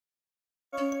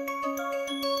So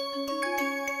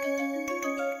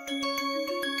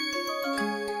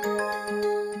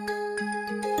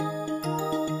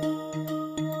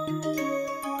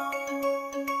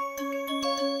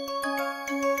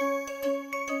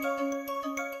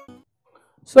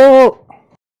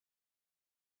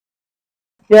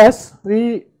yes,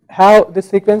 we have this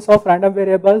sequence of random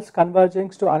variables converging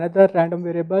to another random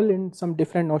variable in some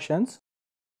different notions.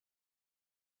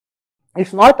 It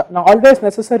is not always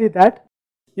necessary that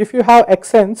if you have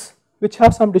xn's which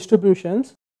have some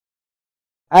distributions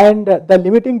and the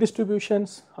limiting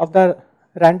distributions of the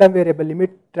random variable,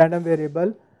 limit random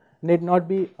variable need not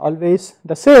be always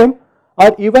the same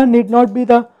or even need not be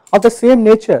of the same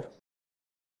nature.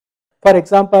 For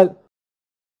example,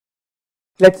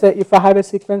 let us say if I have a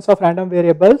sequence of random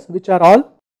variables which are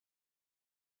all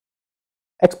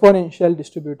exponential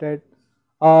distributed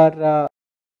or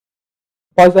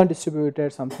Poisson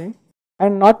distributed something,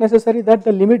 and not necessary that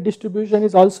the limit distribution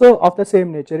is also of the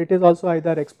same nature, it is also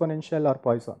either exponential or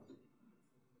Poisson,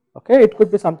 okay, it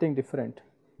could be something different.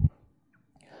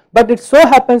 But it so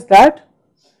happens that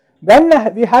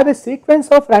when we have a sequence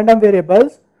of random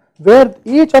variables where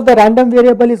each of the random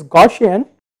variable is Gaussian,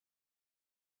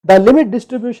 the limit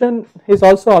distribution is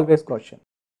also always Gaussian.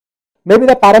 Maybe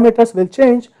the parameters will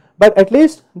change, but at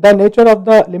least the nature of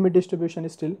the limit distribution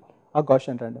is still a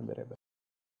Gaussian random variable.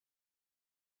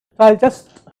 So I will just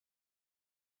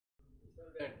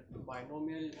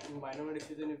binomial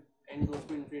decision, if n goes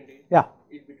to infinity, yeah,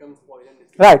 it becomes Poisson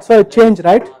distribution. Right, so it changed,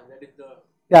 right? That is the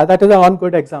Yeah, that is a one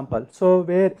good example. So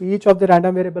where each of the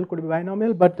random variable could be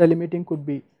binomial, but the limiting could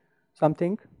be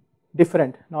something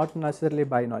different, not necessarily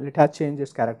binomial. It has changed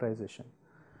its characterization.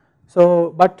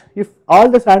 So, but if all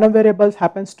the random variables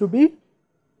happens to be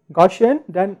Gaussian,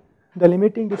 then the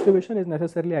limiting distribution is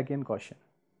necessarily again Gaussian.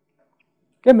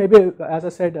 Okay, maybe as I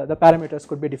said, the parameters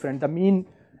could be different. The mean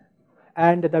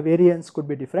and the variance could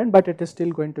be different, but it is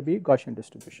still going to be Gaussian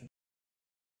distribution.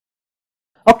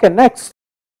 Okay, next,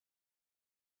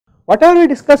 whatever we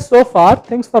discussed so far,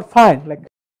 things were fine. Like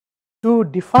to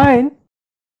define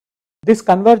these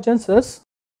convergences,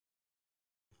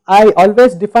 I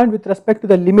always defined with respect to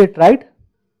the limit, right?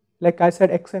 Like I said,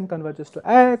 xn converges to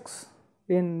x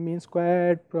in mean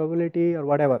squared probability or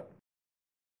whatever.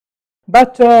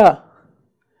 But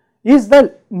is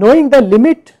the knowing the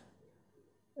limit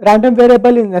random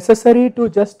variable is necessary to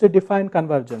just define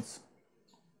convergence?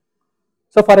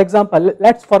 So for example,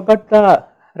 let us forget the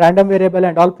random variable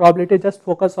and all probability, just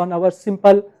focus on our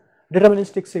simple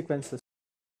deterministic sequences.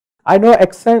 I know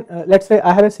xn, let us say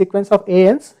I have a sequence of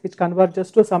ans which converges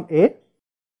to some a,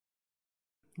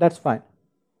 that is fine.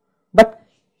 But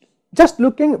just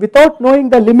looking without knowing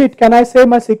the limit, can I say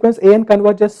my sequence an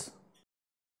converges?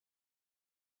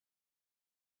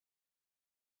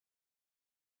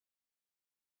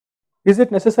 Is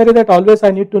it necessary that always I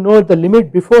need to know the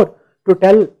limit before to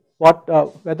tell what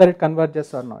whether it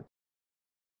converges or not?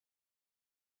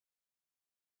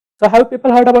 So have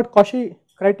people heard about Cauchy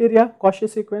criteria, Cauchy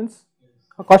sequence,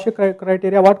 Cauchy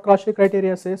criteria? What Cauchy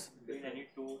criteria says? any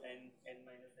 2 n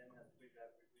minus n has to be there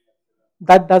between epsilon.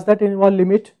 That does that involve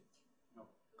limit?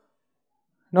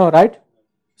 No, right?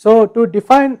 So to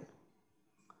define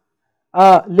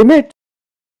limit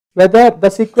whether the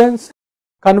sequence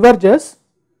converges,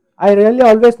 I really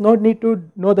always need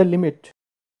to know the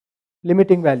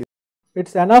limiting value. It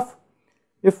is enough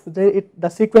if the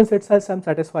sequence itself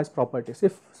satisfies properties.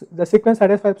 If the sequence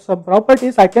satisfies some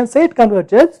properties, I can say it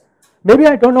converges. Maybe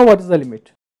I do not know what is the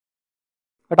limit,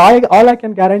 but all I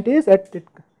can guarantee is that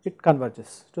it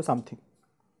converges to something.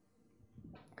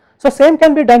 So same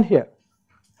can be done here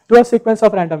to a sequence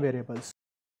of random variables.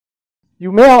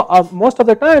 You may most of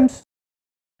the times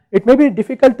it may be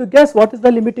difficult to guess what is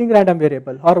the limiting random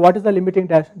variable or what is the limiting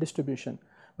distribution,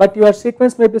 but your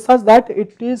sequence may be such that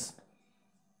it is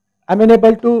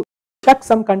amenable to check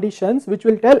some conditions which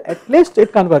will tell at least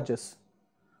it converges.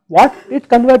 What it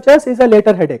converges is a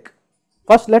later headache.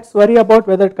 First let us worry about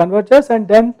whether it converges, and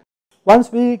then once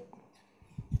we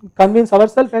convince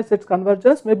ourselves as it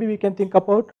converges, maybe we can think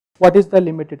about what is the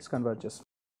limit it converges.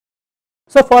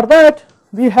 So for that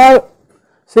we have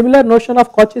similar notion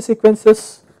of Cauchy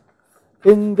sequences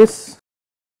in this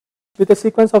with a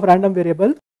sequence of random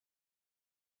variable.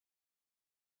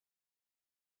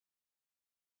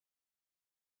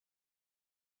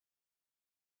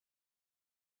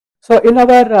 So in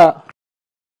our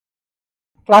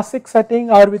classic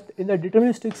setting or in the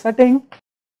deterministic setting,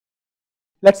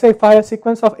 let us say if I have a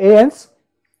sequence of ans,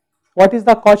 what is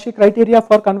the Cauchy criteria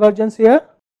for convergence here?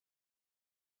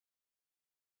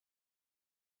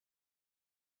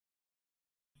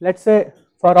 Let us say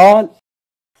for all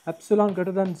epsilon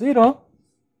greater than 0,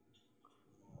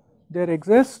 there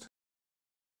exists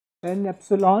n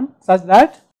epsilon such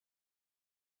that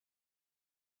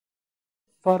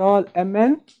for all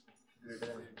mn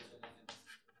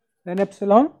n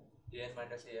epsilon an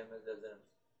minus am is less than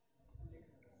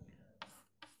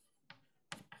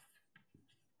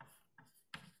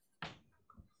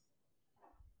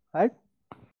right.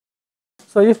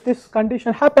 So if this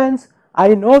condition happens,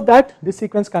 I know that this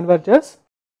sequence converges,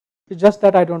 it's just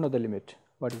that I don't know the limit.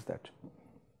 What is that?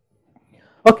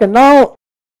 Okay, now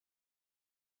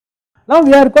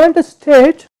we are going to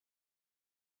state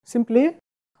simply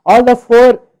all the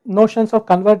 4 notions of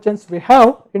convergence we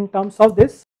have in terms of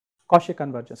this Cauchy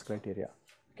convergence criteria.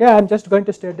 Okay, I am just going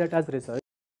to state that as result.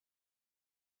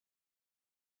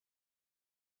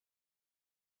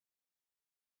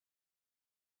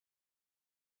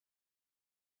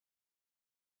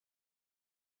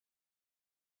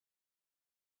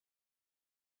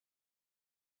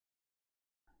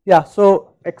 Yeah,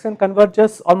 so xn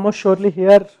converges almost surely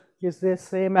here is the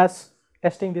same as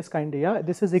testing this kind of, yeah,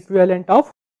 this is equivalent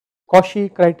of Cauchy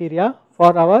criteria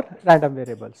for our random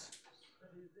variables.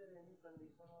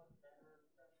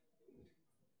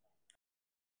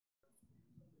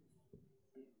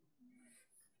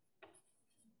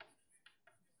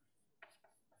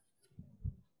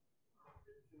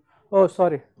 Oh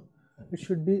sorry, it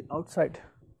should be outside,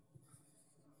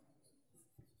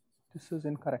 this is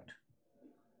incorrect.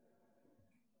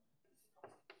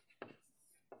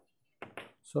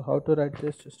 So how to write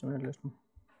this, just a minute, let me.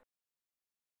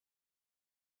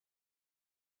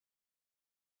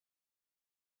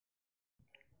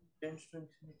 Tends to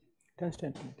infinity. Tends to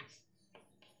infinity.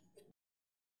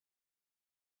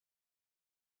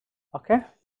 Okay.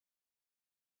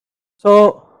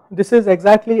 So this is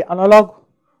exactly analog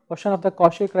version of the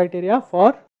Cauchy criteria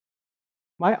for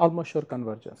my almost sure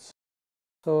convergence.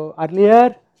 So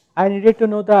earlier I needed to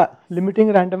know the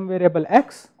limiting random variable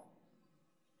x,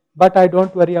 but I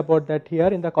don't worry about that here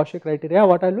in the Cauchy criteria.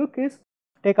 What I look is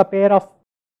take a pair of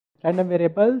random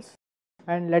variables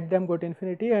and let them go to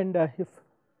infinity, and if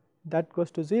that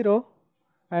goes to 0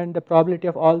 and the probability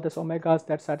of all this omegas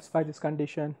that satisfy this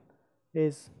condition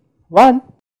is 1,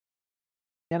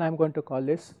 then I am going to call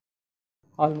this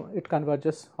it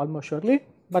converges almost surely,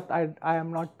 but I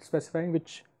am not specifying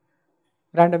which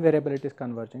random variable it is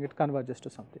converging, it converges to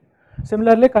something.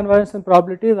 Similarly, convergence and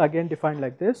probability is again defined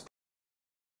like this.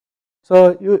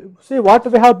 So you see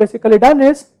what we have basically done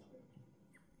is,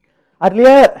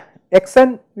 earlier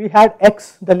xn we had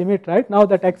x the limit, right? Now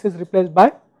that x is replaced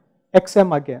by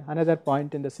xm again, another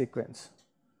point in the sequence,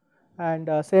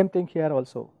 and same thing here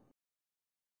also.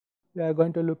 We are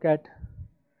going to look at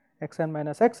xn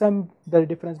minus xm, the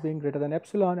difference being greater than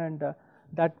epsilon, and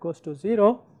that goes to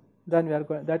 0, then we are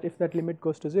going that if that limit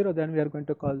goes to 0, then we are going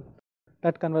to call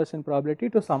that conversion probability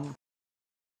to some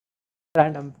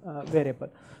random variable.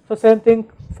 So same thing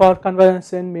for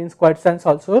convergence in mean squared sense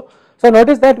also. So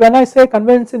notice that when I say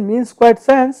convergence in mean squared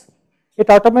sense, it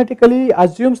automatically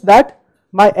assumes that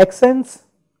my xn's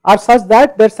are such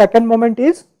that their second moment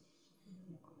is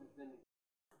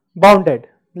bounded,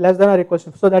 less than or equal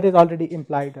to, so that is already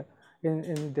implied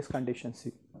in this condition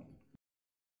C.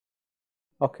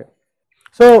 Okay.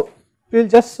 So we will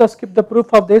just skip the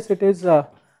proof of this, it is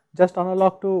just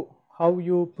analog to how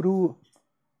you prove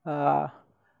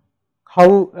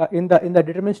how in the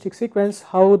deterministic sequence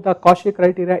how the Cauchy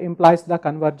criteria implies the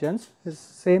convergence is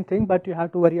same thing, but you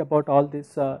have to worry about all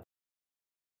this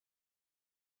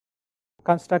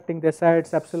constructing the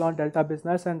sets, epsilon, delta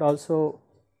business, and also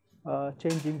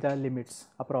changing the limits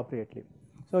appropriately.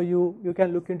 So you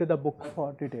can look into the book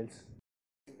for details.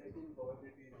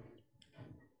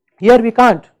 Here we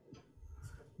can't.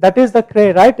 That is the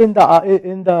cray, right? In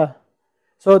the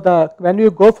so the when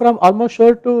you go from almost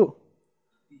sure to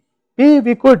P,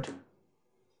 we could.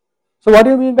 So what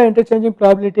do you mean by interchanging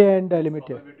probability and limit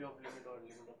here?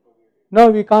 No,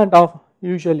 we can't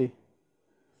usually.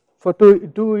 For to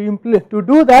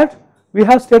do that, we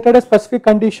have stated a specific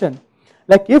condition.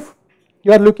 Like if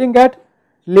you are looking at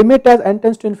limit as n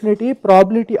tends to infinity,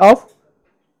 probability of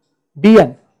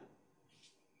Bn,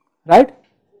 right?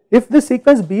 If the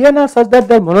sequence Bn are such that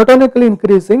they are monotonically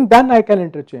increasing, then I can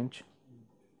interchange.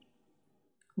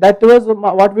 That was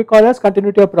what we call as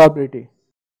continuity of probability.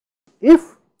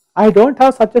 If I don't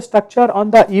have such a structure on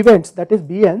the events, that is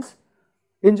Bn's,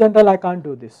 in general I can't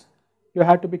do this. You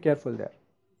have to be careful there.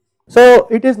 So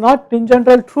it is not in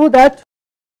general true that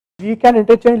we can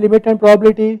interchange limit and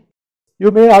probability.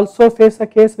 You may also face a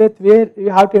case with where you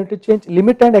have to interchange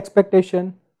limit and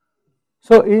expectation.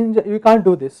 So you can't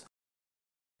do this.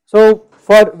 So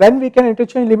for when we can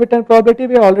interchange limit and probability,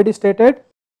 we already stated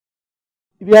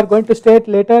we are going to state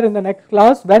later in the next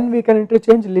class when we can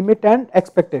interchange limit and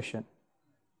expectation.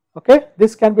 Okay,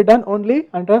 this can be done only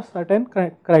under certain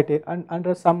criteria and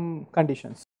under some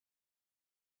conditions.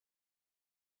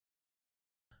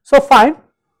 So fine,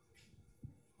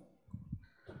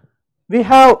 we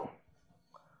have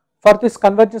for this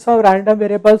convergence of random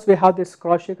variables we have this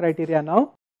Cauchy criteria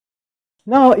now.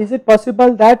 Now is it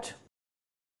possible that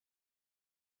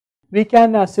we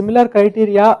can similar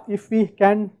criteria if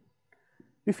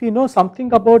we know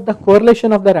something about the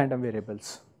correlation of the random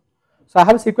variables. So I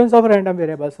have a sequence of random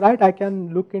variables, right? I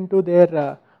can look into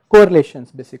their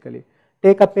correlations basically.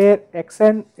 Take a pair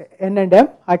xn, n and m,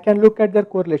 I can look at their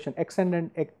correlation xn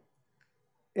and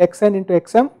xn into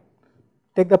xm,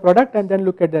 take the product and then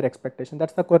look at their expectation.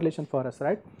 That's the correlation for us,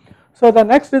 right? So the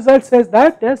next result says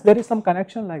that yes, there is some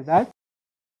connection like that.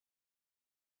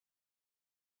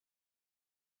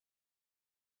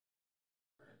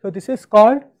 So this is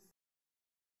called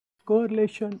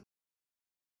correlation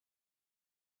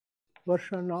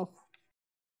version of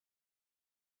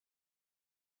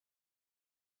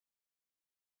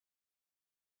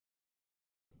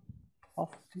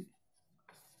the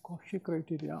Cauchy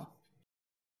criteria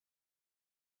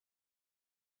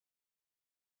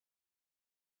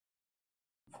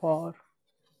for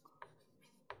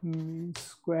mean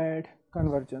squared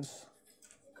convergence.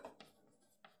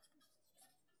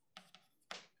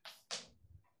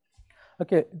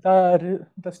 Okay,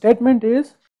 the statement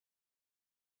is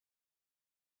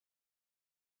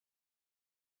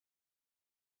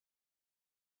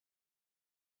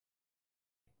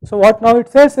so what now it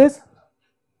says is,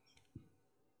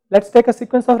 let us take a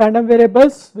sequence of random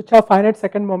variables which have finite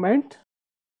second moment,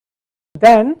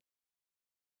 then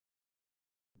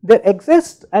there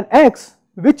exists an x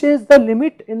which is the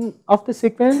limit of the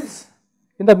sequence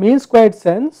in the mean squared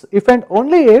sense if and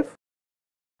only if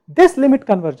this limit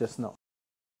converges now.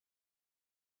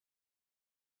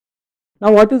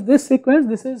 Now what is this sequence?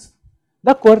 This is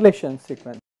the correlation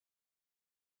sequence.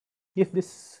 If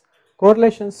this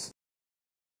correlations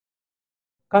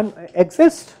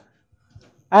exist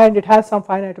and it has some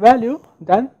finite value,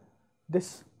 then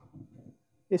this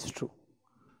is true.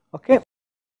 Okay.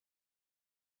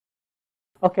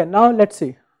 Okay, now let us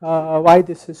see why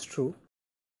this is true.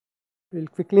 We will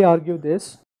quickly argue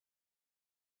this.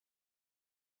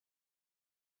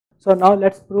 So now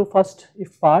let us prove first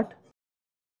if part.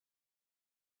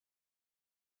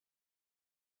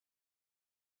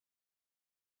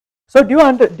 So do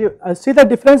you see the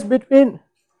difference between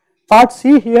part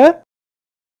C here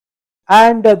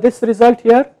and this result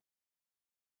here?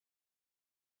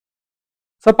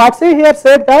 So part C here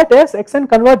said that yes, xn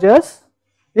converges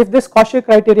if this Cauchy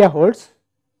criteria holds,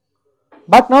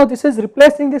 but now this is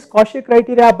replacing this Cauchy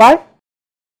criteria by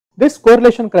this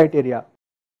correlation criteria,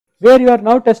 where you are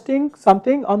now testing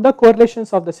something on the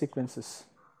correlations of the sequences.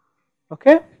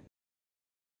 Okay.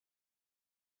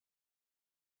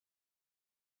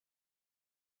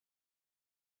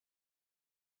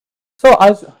 So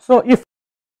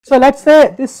let us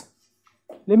say this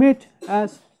limit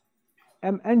as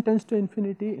mn tends to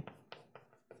infinity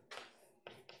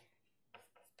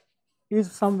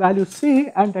is some value c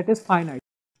and that is finite.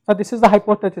 So this is the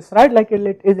hypothesis, right? Like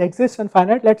it exists and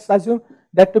finite. Let us assume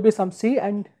that to be some c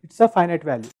and it is a finite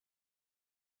value.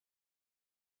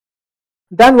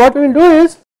 Then what we will do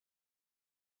is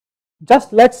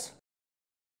just let us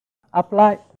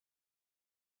apply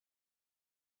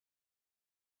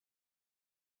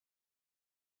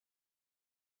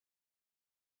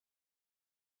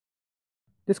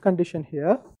this condition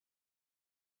here,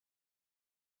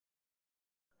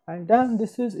 and then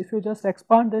this is, if you just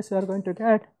expand this, you are going to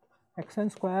get xn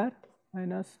square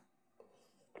minus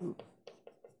 2.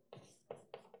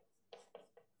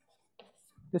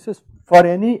 This is for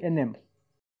any nm.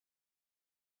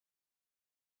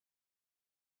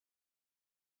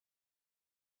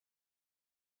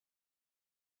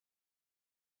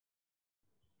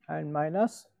 And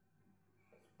minus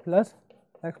plus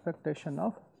expectation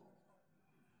of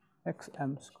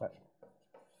xm square.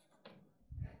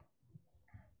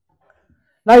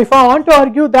 Now if I want to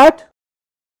argue that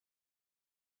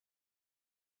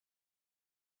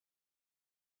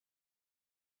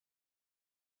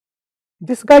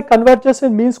this guy converges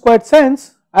in mean squared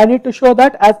sense, I need to show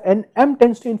that as nm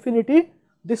tends to infinity,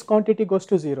 this quantity goes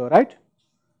to 0, right?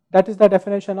 That is the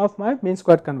definition of my mean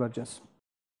squared convergence.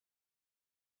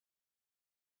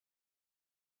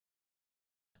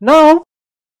 Now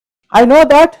I know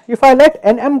that if I let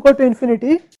nm go to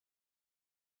infinity,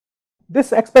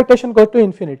 this expectation go to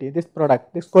infinity, this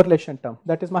product, this correlation term,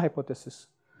 that is my hypothesis.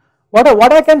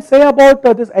 What I can say about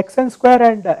this xn square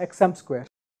and xm square?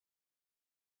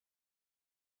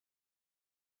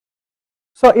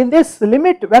 So in this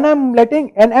limit, when I am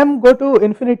letting nm go to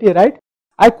infinity, right,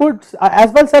 I could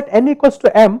as well set n equals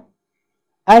to m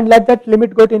and let that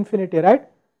limit go to infinity, right.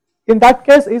 In that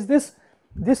case, is this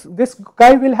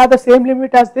guy will have the same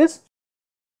limit as this.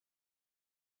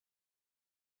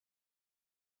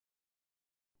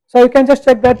 So you can just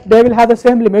check that they will have the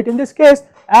same limit. In this case,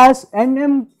 as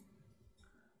nm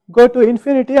go to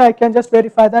infinity, I can just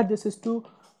verify that this is 2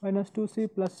 minus 2c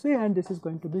plus c and this is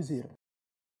going to be 0.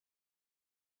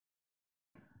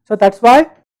 So that is why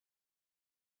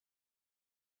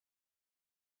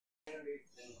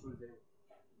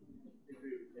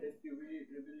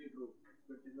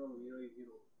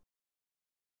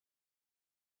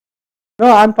no,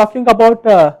 I am talking about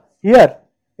here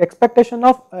expectation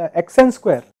of xn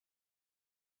square.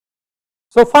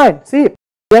 So fine, see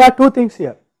there are two things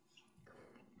here.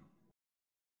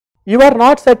 You are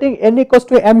not setting n equals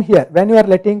to m here when you are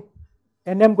letting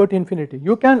nm go to infinity.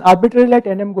 You can arbitrarily let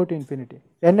nm go to infinity,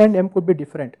 n and m could be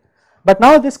different, but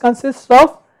now this consists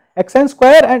of xn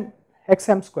square and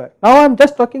xm square. Now I am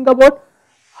just talking about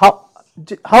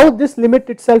how this limit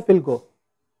itself will go,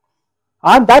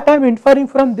 and that I am inferring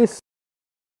from this.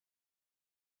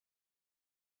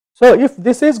 So if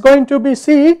this is going to be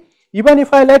c, even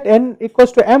if I let n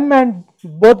equals to m and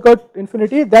both go to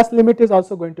infinity, that limit is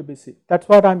also going to be c. That is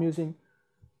what I am using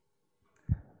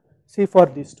c for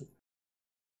these two.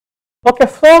 Okay,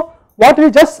 so what we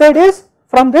just said is,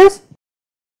 from this,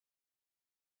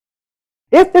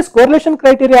 if this correlation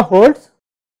criteria holds,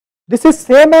 this is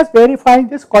same as verifying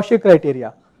this Cauchy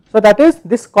criteria. So that is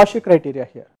this Cauchy criteria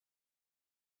here.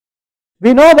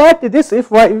 We know that this, if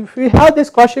we have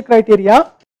this Cauchy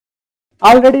criteria,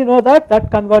 already know that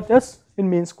converges in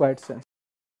mean squared sense.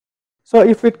 So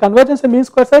if it converges in mean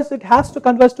squared sense, it has to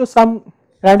converge to some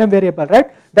random variable,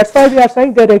 right. That is why we are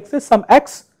saying there exists some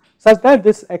x such that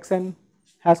this xn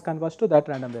has converged to that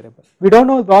random variable. We do not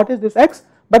know what is this x,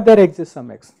 but there exists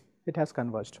some x, it has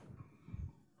converged.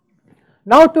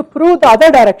 Now to prove the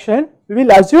other direction, we will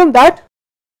assume that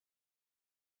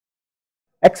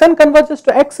xn converges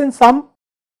to x in some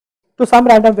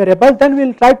random variable, then we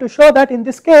will try to show that in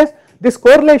this case this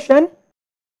correlation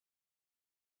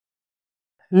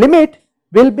limit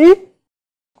will be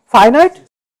finite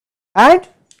and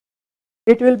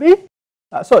it will be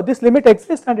so this limit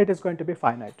exists and it is going to be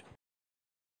finite.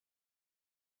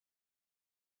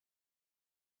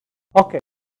 Okay.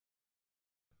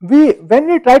 When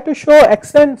we try to show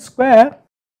xn square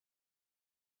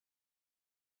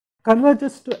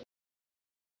converges to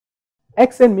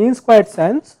x in mean squared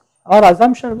sense, our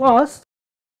assumption was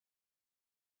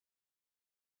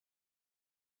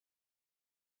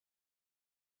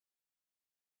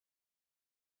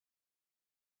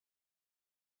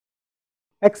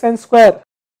xn square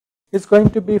is going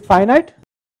to be finite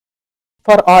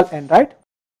for all n, right.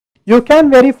 You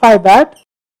can verify that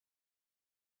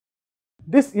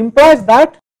this implies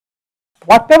that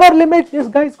whatever limit this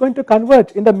guy is going to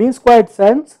converge in the mean squared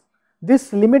sense,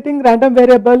 this limiting random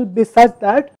variable be such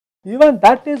that even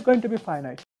that is going to be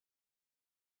finite.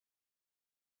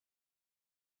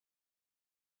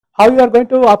 How you are going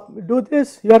to do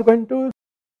this? You are going to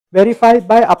verify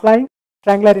by applying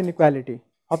triangular inequality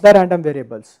of the random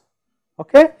variables.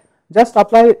 Okay, just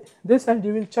apply this and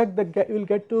you will check the you will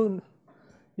get to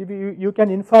you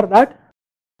can infer that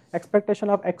expectation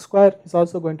of x square is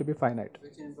also going to be finite.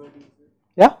 Which inequality?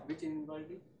 Yeah. Which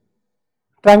inequality?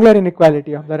 Triangular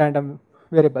inequality of the random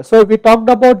variable. So we talked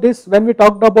about this when we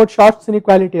talked about Short's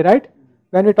inequality, right?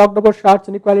 When we talked about Short's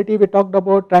inequality, we talked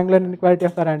about triangular inequality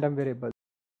of the random variable.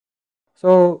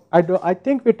 So I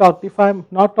think we talked. If I am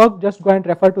not talked, just go and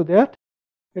refer to there.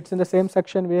 It's in the same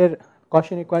section where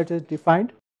Cauchy inequality is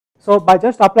defined. So by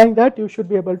just applying that, you should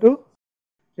be able to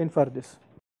infer this.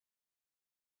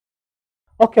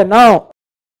 Okay, now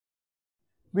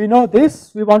we know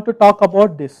this. We want to talk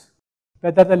about this,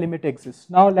 whether the limit exists.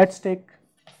 Now let's take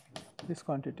this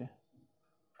quantity.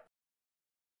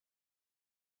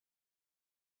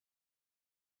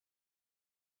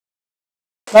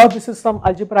 Now this is some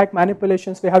algebraic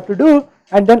manipulations we have to do,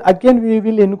 and then again we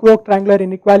will invoke triangular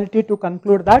inequality to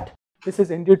conclude that this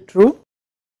is indeed true.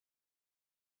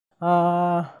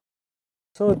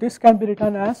 So this can be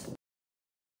written as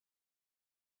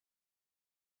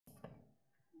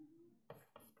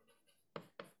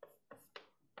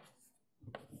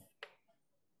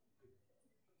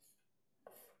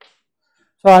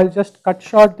so I'll just cut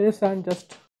short this and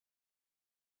just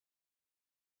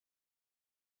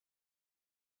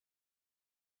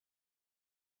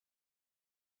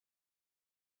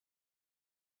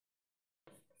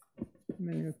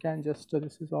you can just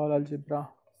this is all algebra.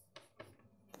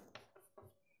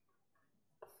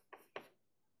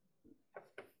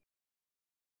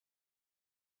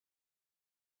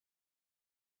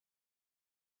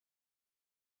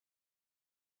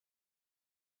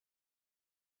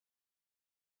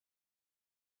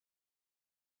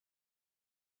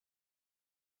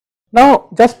 Now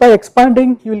just by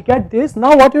expanding you will get this.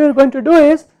 Now what we are going to do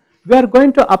is we are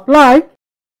going to apply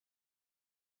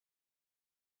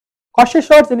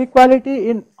Cauchy-Schwarz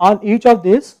inequality on each of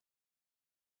these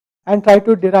and try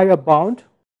to derive a bound.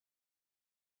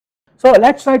 So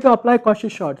let us try to apply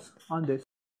Cauchy-Schwarz on this.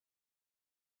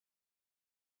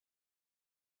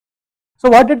 So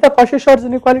what did the Cauchy-Schwarz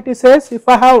inequality says? If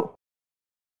I have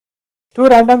two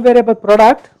random variable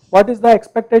product, what is the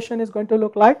expectation is going to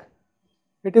look like?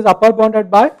 It is upper bounded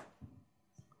by,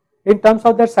 in terms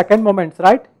of their second moments,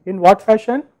 right? In what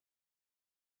fashion?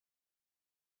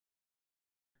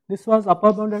 This was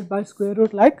upper bounded by square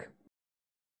root like,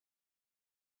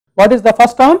 what is the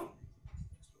first term?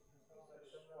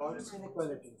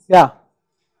 Yeah.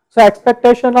 So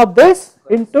expectation of this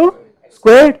into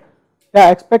squared, yeah,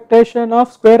 expectation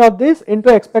of square of this into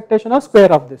expectation of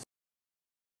square of this.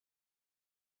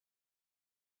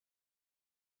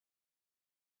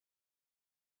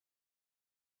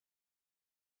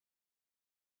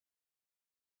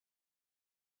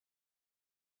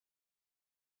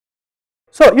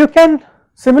 So you can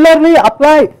similarly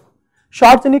apply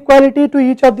Schwarz inequality to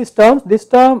each of these terms, this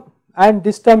term and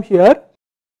this term here,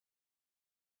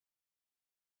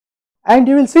 and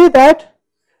you will see that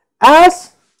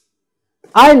as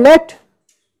I let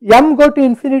m go to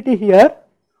infinity here,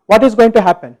 what is going to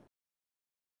happen?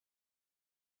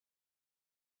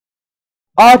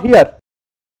 Or here.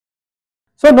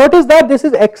 So notice that this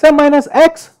is xm minus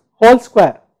x whole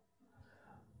square.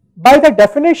 By the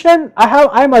definition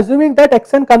I am assuming that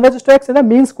xn converges to x in the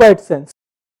mean squared sense.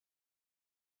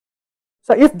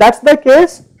 So if that is the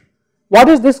case, what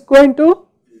is this going to?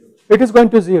 It is going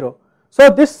to 0. So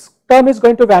this term is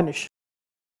going to vanish.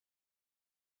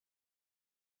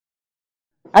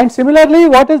 And similarly,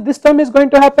 what is this term is going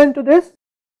to happen to this?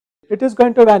 It is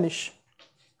going to vanish.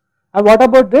 And what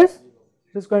about this?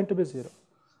 It is going to be 0.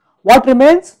 What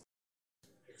remains?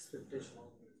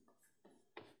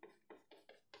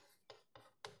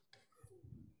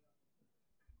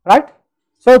 Right?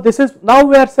 So this is, now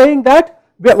we are saying that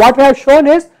what we have shown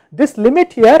is this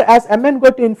limit here as mn go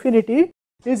to infinity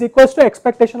is equals to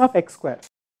expectation of x square.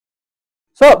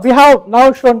 So we have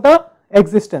now shown the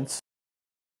existence.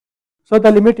 So the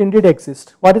limit indeed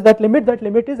exists. What is that limit? That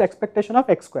limit is expectation of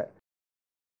x square.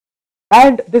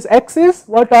 And this x is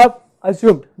what I have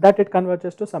assumed, that it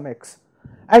converges to some x.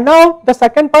 And now the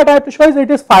second part I have to show is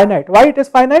it is finite. Why it is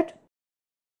finite?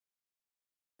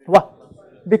 Why?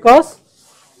 Because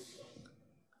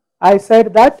I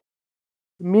said that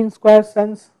mean square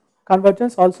sense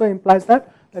convergence also implies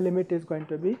that the limit is going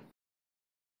to be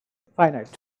finite.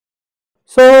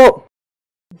 So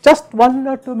just 1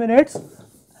 or 2 minutes.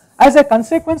 As a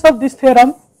consequence of this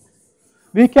theorem,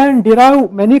 we can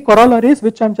derive many corollaries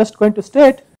which I am just going to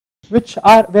state, which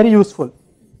are very useful.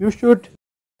 You should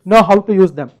know how to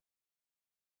use them.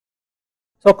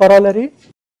 So corollary,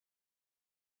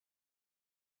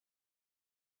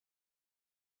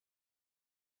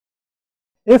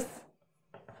 if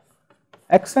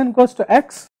xn goes to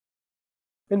x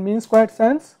in mean squared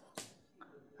sense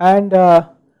and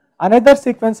another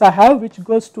sequence I have which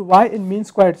goes to y in mean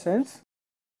squared sense,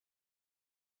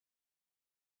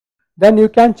 then you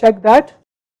can check that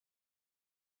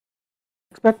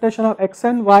expectation of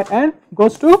xn yn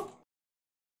goes to.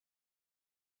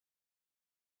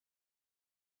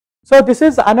 So this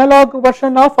is analog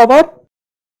version of our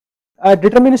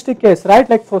deterministic case, right?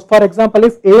 Like for example,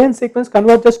 if an sequence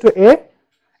converges to a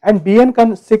and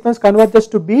bn sequence converges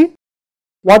to b,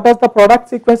 what does the product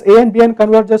sequence a and bn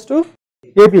converges to?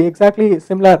 ab, exactly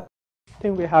similar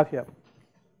thing we have here.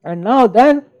 And now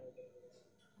then,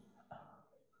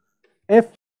 if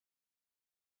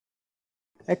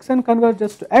xn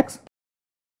converges to x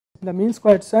in the mean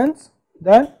squared sense,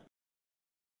 then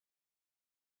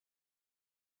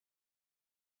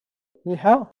we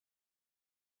have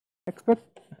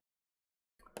expectation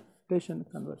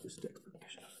converges to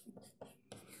expectation.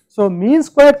 So mean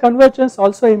squared convergence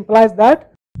also implies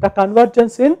that the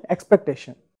convergence in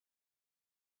expectation.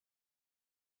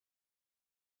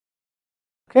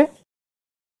 Okay.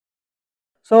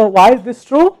 So why is this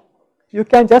true? You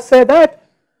can just say that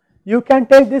you can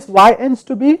take this yns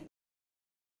to be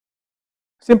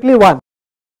simply 1,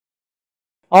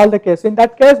 all the case. In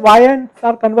that case yn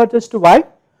are converges to y.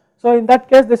 So in that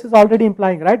case this is already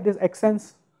implying, right, this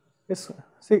xn is,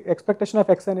 see, expectation of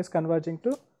xn is converging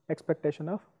to expectation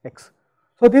of x.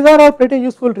 So these are all pretty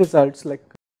useful results, like,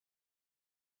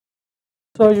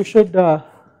 so you should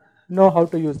know how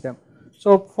to use them.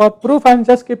 So for proof I am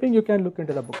just skipping, you can look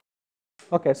into the book.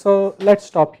 Okay, so let us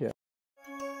stop here.